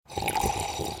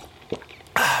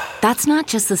That's not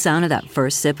just the sound of that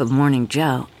first sip of Morning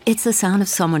Joe. It's the sound of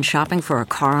someone shopping for a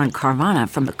car on Carvana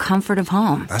from the comfort of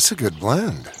home. That's a good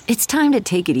blend. It's time to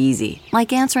take it easy,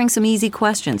 like answering some easy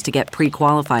questions to get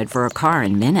pre-qualified for a car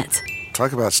in minutes.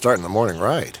 Talk about starting the morning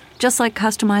right. Just like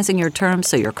customizing your terms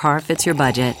so your car fits your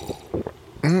budget.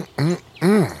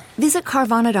 Visit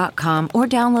Carvana.com or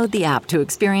download the app to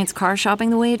experience car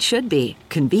shopping the way it should be.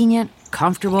 Convenient,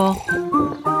 comfortable.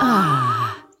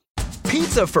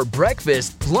 Pizza for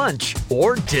breakfast, lunch,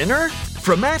 or dinner?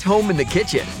 From at home in the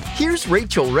kitchen, here's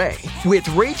Rachel Ray with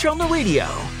Rach on the Radio.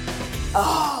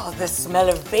 Oh, the smell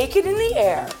of bacon in the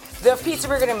air. The pizza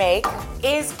we're gonna make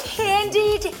is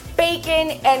candied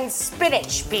bacon and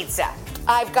spinach pizza.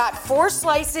 I've got 4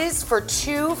 slices for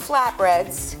 2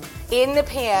 flatbreads in the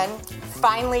pan,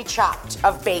 finely chopped,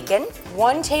 of bacon,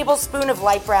 1 tablespoon of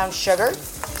light brown sugar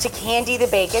to candy the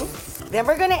bacon. Then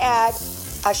we're gonna add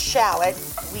a shallot.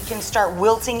 We can start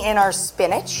wilting in our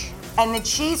spinach. And the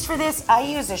cheese for this, I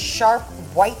use a sharp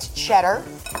white cheddar,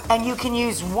 and you can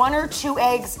use 1 or 2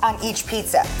 eggs on each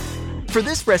pizza. For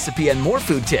this recipe and more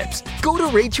food tips, go to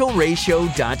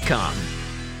RachelRayShow.com.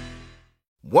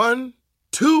 1,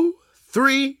 2,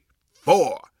 3,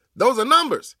 4. Those are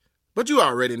numbers, but you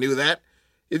already knew that.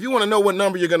 If you want to know what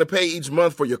number you're going to pay each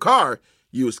month for your car,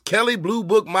 use Kelley Blue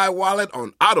Book My Wallet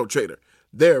on AutoTrader.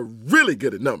 They're really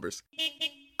good at numbers.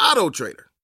 AutoTrader.